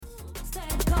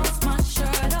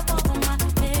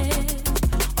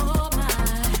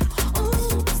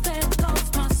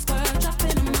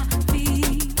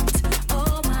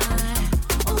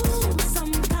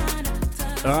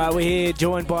we're here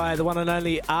joined by the one and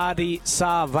only Ardie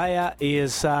Savea. He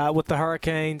is with the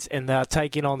Hurricanes and they're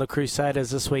taking on the Crusaders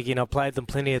this weekend. I've played them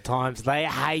plenty of times. They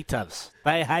hate us.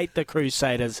 They hate the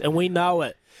Crusaders, and we know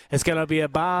it. It's going to be a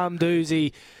balm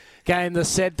doozy game this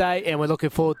Saturday, and we're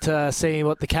looking forward to seeing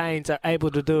what the Canes are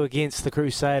able to do against the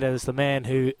Crusaders, the man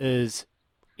who is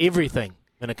everything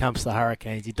when it comes to the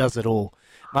Hurricanes. He does it all.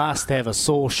 Must have a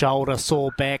sore shoulder,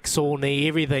 sore back, sore knee,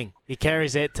 everything. He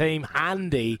carries that team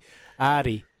handy.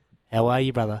 Ardie, how are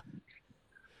you, brother?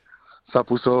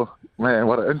 Sapuso, man,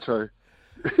 what an intro.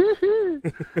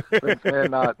 Thanks,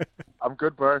 man. I'm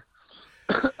good, bro.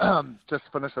 Just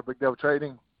finished a big day of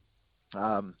training.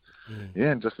 And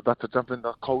just about to jump in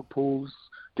the cold pools,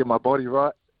 get my body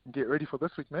right, and get ready for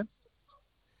this week, man.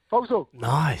 Foso.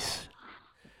 Nice.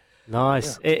 Yeah.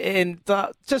 And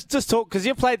just talk, because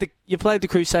you played the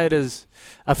Crusaders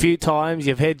a few times.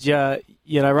 You've had your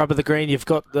rub of the green. You've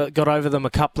got over them a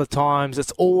couple of times.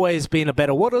 It's always been a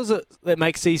battle. What is it that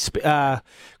makes these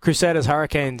Crusaders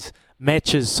Hurricanes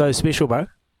matches so special, bro?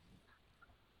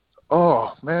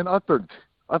 Oh man, I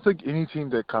think any team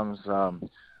that comes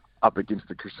up against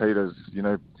the Crusaders,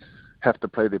 have to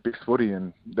play their best footy,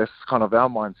 and that's kind of our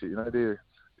mindset.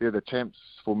 They're the champs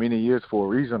for many years for a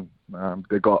reason.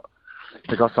 They got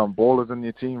some ballers in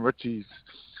their team. Richie's,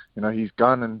 he's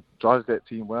gun and drives that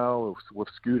team well with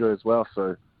Scooter as well.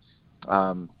 So,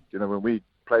 when we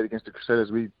played against the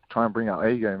Crusaders, we try and bring our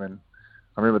A game. And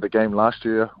I remember the game last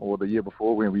year or the year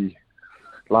before when we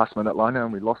last minute liner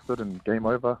and we lost it and game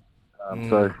over.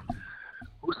 So,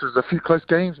 there's a few close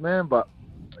games, man. But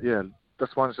yeah,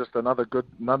 this one's just another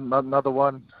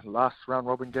one, last round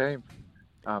robin game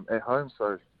at home.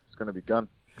 So it's going to be gun.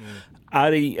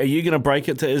 Ardie, are you going to break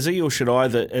it to Izzy, or should I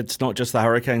that it's not just the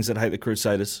Hurricanes that hate the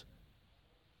Crusaders?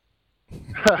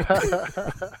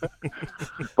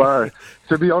 Bro,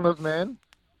 to be honest, the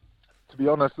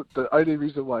only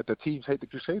reason why the teams hate the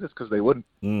Crusaders is because they win.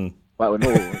 But no,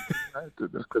 it's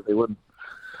because they win.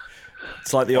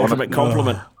 It's like the ultimate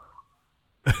compliment.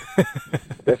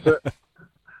 That's it.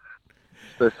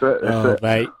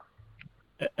 Mate.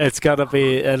 It's going to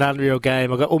be an unreal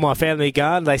game. I've got all my family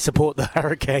going. They support the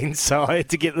Hurricanes, so I had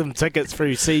to get them tickets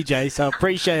through CJ. So I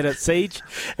appreciate it, Siege.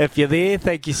 If you're there,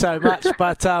 thank you so much.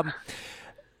 But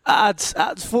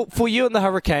for you and the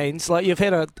Hurricanes, like, you've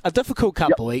had a difficult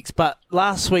couple of weeks, but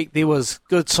last week there was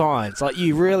good signs. Like,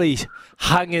 you really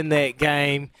hung in that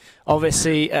game.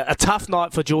 Obviously, a tough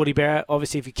night for Geordie Barrett.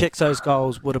 Obviously, if he kicks those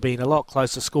goals, would have been a lot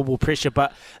closer scoreboard pressure.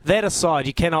 But that aside,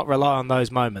 you cannot rely on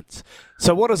those moments.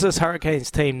 So what does this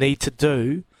Hurricanes team need to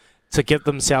do to give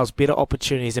themselves better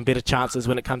opportunities and better chances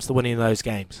when it comes to winning those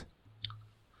games?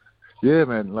 Yeah,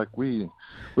 man. Like, we've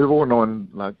all known,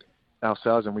 like,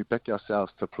 ourselves, and we back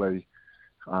ourselves to play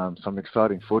some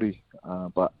exciting footy.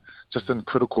 But just in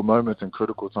critical moments and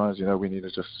critical times, we need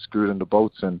to just screw it in the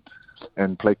bolts and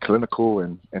play clinical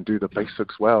and do the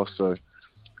basics well. So,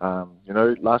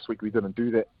 last week we didn't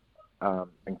do that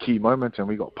in key moments, and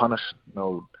we got punished.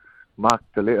 Mark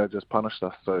Deleta just punished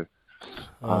us. So,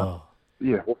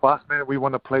 we're fast, man. We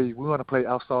want to play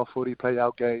our style footy, play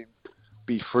our game,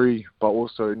 be free, but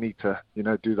also need to,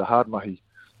 do the hard mahi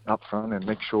up front and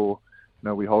make sure,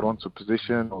 we hold on to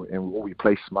position and we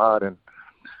play smart and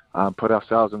put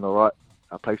ourselves in the right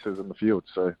places in the field.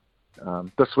 So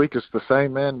this week is the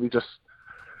same, man. We just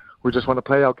want to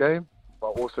play our game, but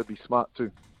also be smart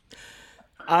too.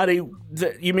 Ardie,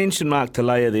 you mentioned Mark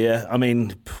Talea there. I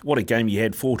mean, what a game you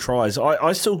had, 4 tries.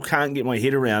 I still can't get my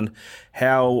head around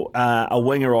how a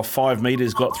winger off 5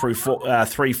 metres got through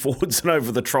 3 forwards and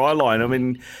over the try line. I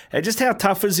mean, just how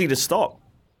tough is he to stop?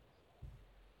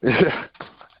 Yeah,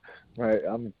 right.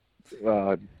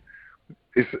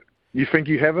 You think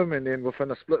you have him, and then within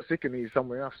a split second he's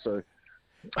somewhere else. So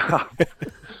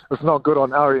it's not good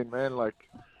on our end, man. Like,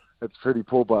 it's pretty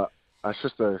poor, but it's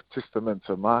just a testament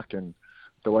to Mark and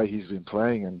the way he's been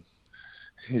playing, and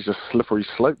he's just slippery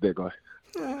slope, that guy.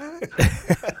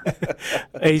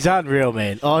 He's unreal,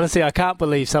 man. Honestly, I can't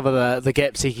believe some of the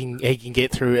gaps he can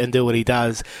get through and do what he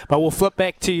does. But we'll flip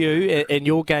back to you in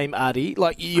your game, Ardie.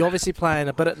 Like, you're obviously playing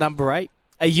a bit at number 8.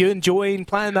 Are you enjoying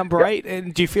playing number 8?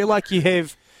 And do you feel like you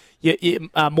have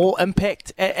more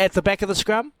impact at the back of the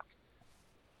scrum?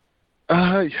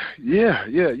 Yeah.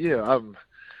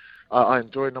 I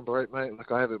enjoy number 8, mate.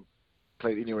 Like, I haven't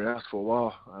played anywhere else for a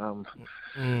while.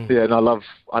 Yeah, and I love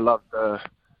the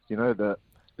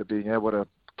being able to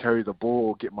carry the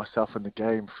ball, get myself in the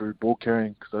game through ball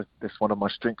carrying, because that's one of my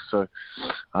strengths. So,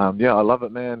 I love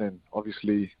it, man. And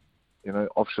obviously,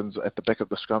 options at the back of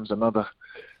the scrum's another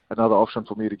option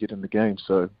for me to get in the game.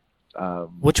 So,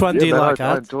 which one do you like?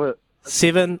 I enjoy it.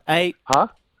 7, 8? Huh?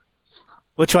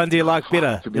 Which one do you like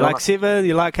better? You like 7?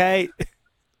 You like 8?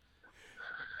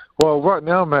 Well, right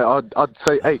now, mate, I'd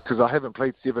say 8 because I haven't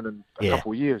played 7 in a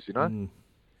couple of years, you know.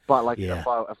 But like, if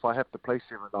I have to play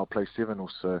 7, I'll play 7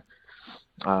 also.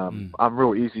 I'm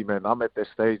real easy, man. I'm at that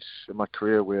stage in my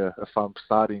career where if I'm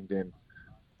starting, then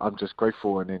I'm just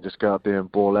grateful and then just go out there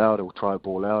and ball out or try to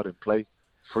ball out and play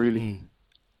freely.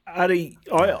 Ardie,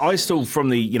 I still from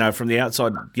the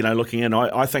outside, looking in,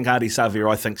 I think Ardie Savea,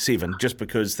 I think 7, just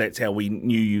because that's how we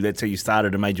knew you, that's how you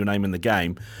started and made your name in the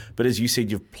game. But as you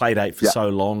said, you've played 8 for so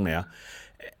long now.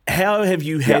 How have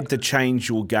you had to change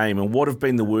your game, and what have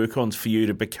been the work-ons for you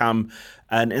to become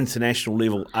an international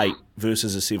level 8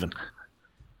 versus a 7?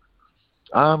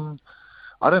 I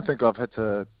don't think I've had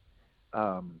to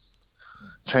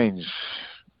change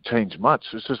much.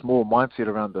 It's just more mindset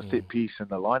around the set piece and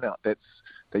the line out that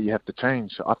you have to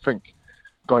change. I think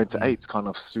going to 8 kind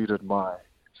of suited my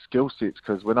skill sets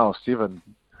because when I was 7,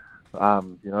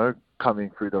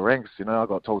 coming through the ranks, I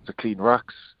got told to clean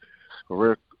rucks,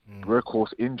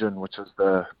 workhorse engine, which is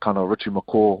the kind of Richie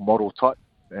McCaw model type,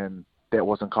 and that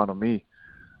wasn't kind of me.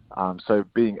 So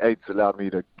being 8's allowed me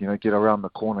to, get around the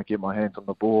corner, get my hands on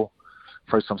the ball,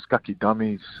 throw some scucky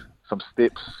dummies, some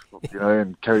steps,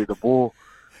 and carry the ball.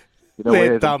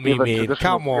 Dummy, man.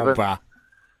 Come on, bruh.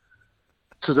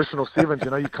 Traditional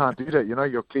 7s, you can't do that.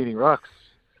 You're cleaning rucks.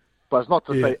 But it's not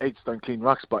to say 8s don't clean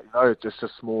rucks, but, it's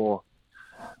just more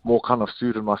kind of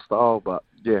suited my style. But,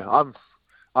 yeah,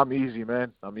 I'm easy,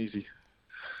 man. I'm easy.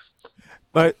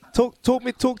 But talk to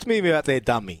me about that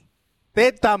dummy.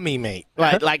 That dummy, mate.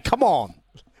 Like, come on.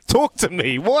 Talk to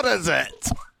me. What is it?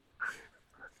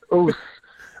 Oh,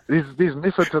 there's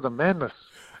method to the madness.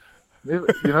 When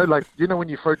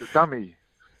you throw the dummy,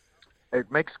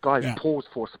 it makes guys pause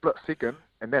for a split second,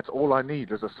 and that's all I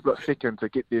need is a split second to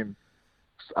get them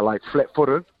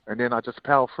flat-footed, and then I just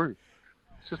power through.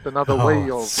 It's just another way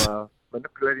of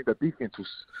manipulating the defenses.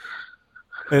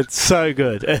 It's so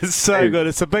good. It's so good.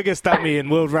 It's the biggest dummy in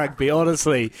world rugby,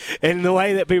 honestly. And the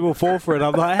way that people fall for it,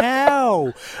 I'm like,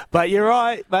 how? But you're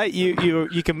right, mate. You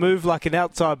can move like an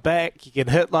outside back. You can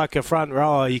hit like a front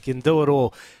rower. You can do it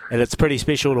all. And it's pretty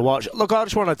special to watch. Look, I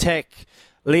just want to tack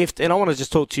left, and I want to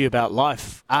just talk to you about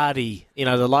life. Ardie,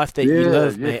 the life that you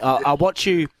live, man. I watch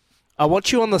you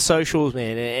on the socials,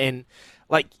 man, and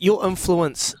like your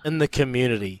influence in the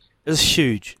community is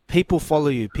huge. People follow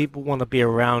you. People want to be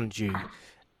around you.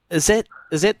 Is that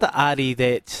the Ardie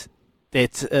that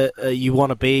you want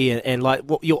to be, and like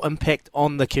what your impact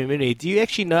on the community? Do you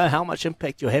actually know how much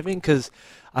impact you're having? Because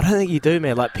I don't think you do,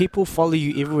 man. Like people follow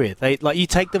you everywhere. You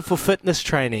take them for fitness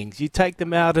trainings. You take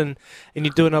them out and you're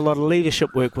doing a lot of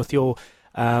leadership work with your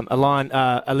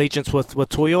allegiance with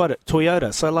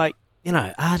Toyota. So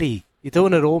Ardie, you're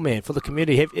doing it all, man, for the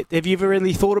community. Have you ever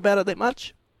really thought about it that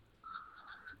much?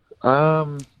 Not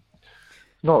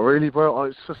really, bro.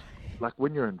 It's just like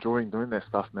when you're enjoying doing that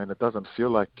stuff, man, it doesn't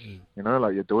feel like,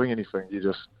 like you're doing anything.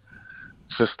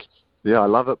 I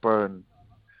love it, bro. And,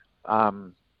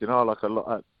 like a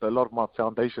lot of my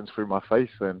foundation's through my faith,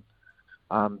 and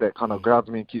that kind of grounds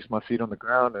me and keeps my feet on the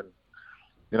ground. And,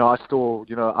 I'm still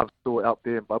out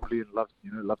there and bubbly and love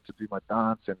to do my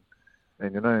dance and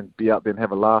be out there and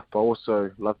have a laugh, but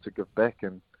also love to give back.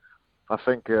 And I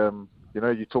think,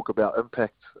 you talk about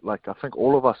impact, like I think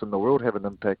all of us in the world have an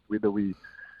impact, whether we,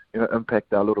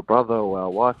 impact our little brother or our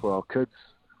wife or our kids.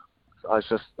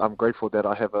 I'm grateful that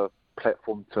I have a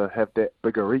platform to have that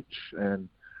bigger reach, and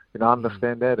I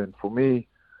understand that. And for me,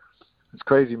 it's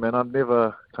crazy, man. I've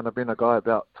never kind of been a guy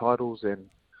about titles and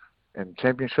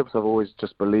championships. I've always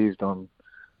just believed on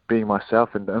being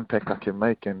myself and the impact I can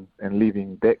make, and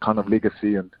leaving that kind of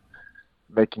legacy and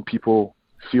making people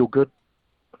feel good,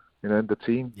 in the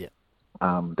team. Yeah.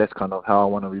 That's kind of how I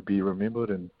want to be remembered,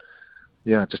 and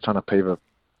just trying to pave a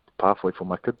pathway for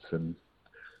my kids, and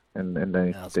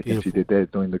they can see their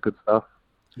dad doing the good stuff.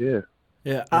 Yeah.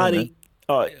 Ardie,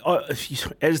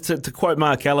 as to quote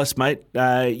Mark Ellis, mate,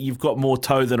 you've got more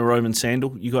toe than a Roman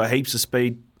sandal. You've got heaps of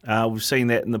speed. We've seen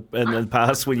that in the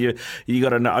past when you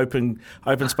got an open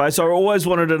space. I always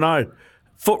wanted to know,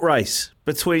 foot race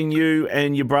between you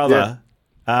and your brother,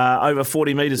 over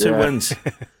 40 metres, who wins?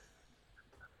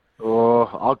 Oh,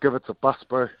 I'll give it to Bus,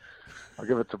 bro. I'll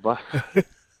give it to Bus.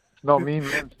 Not me,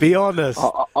 man. Be honest.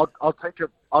 I'll take him.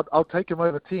 I'll take him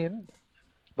over 10,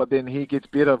 but then he gets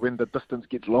better when the distance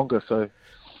gets longer. So,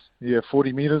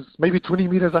 40 meters, maybe 20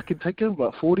 meters, I can take him,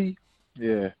 but 40,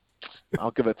 I'll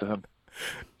give it to him.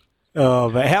 Oh,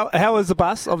 but how is the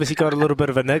Bus? Obviously, got a little bit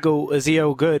of a niggle. Is he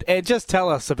all good? And just tell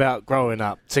us about growing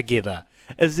up together.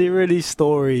 Is there any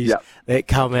stories that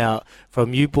come out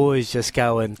from you boys just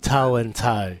going toe and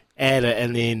toe? at it,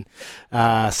 and then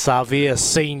Savea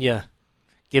Senior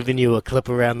giving you a clip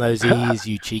around those ears,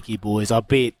 you cheeky boys. I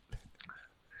bet.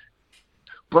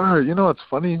 Bro, you know what's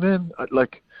funny, man?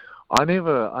 I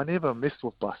never messed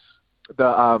with Bus.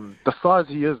 The size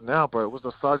he is now, bro, was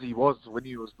the size he was when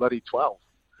he was bloody 12.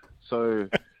 So,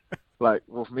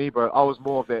 with me, bro, I was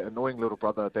more of that annoying little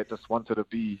brother that just wanted to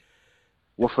be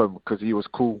with him because he was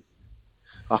cool.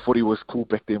 I thought he was cool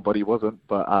back then, but he wasn't.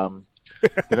 But I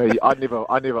never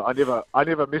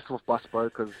messed with Bus, bro,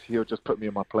 because he would just put me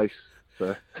in my place.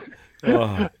 So.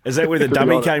 Oh, is that where the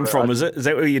dummy came from? Is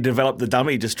that where you developed the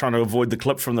dummy, just trying to avoid the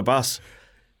clip from the bus?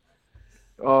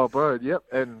 Oh, bro, yep,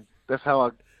 and that's how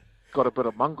I got a bit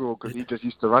of mongrel because he just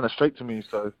used to run it straight to me.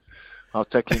 So I was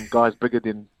tackling guys bigger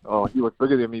than. Oh, he was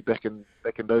bigger than me back in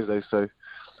those days. So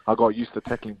I got used to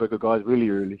tackling bigger guys really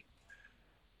early.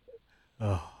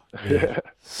 Oh, yeah.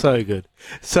 So good,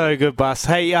 Bus.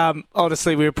 Hey,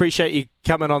 honestly, we appreciate you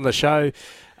coming on the show.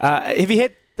 Have you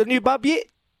had the new bub yet?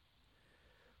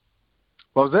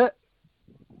 What was that?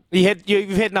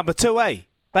 You've had number 2,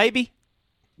 baby?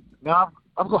 No,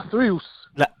 I've got 3.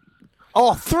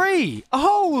 Oh, 3!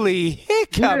 Holy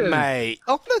hiccup, mate!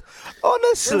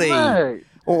 Honestly, yeah,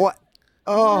 what?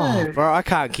 Oh, yeah. Bro, I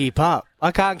can't keep up.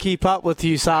 I can't keep up with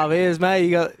you, Saveas, mate.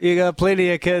 You got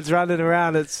plenty of kids running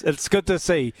around. It's good to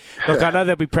see. Look, I know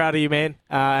they'll be proud of you, man.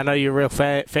 I know you're a real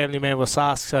family man with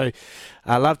Sask, so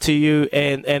love to you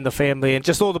and the family, and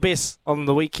just all the best on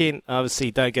the weekend.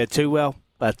 Obviously, don't go too well,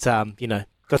 but got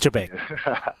your back.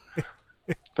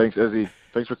 Thanks, Izzy.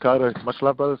 Thanks, Ricardo. Much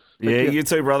love, brothers. Yeah, you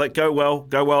too, brother. Go well.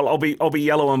 I'll be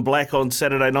yellow and black on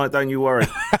Saturday night. Don't you worry.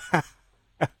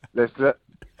 That's it.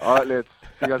 All right, lads.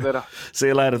 See you guys later. See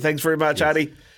you later. Thanks very much, Ardie.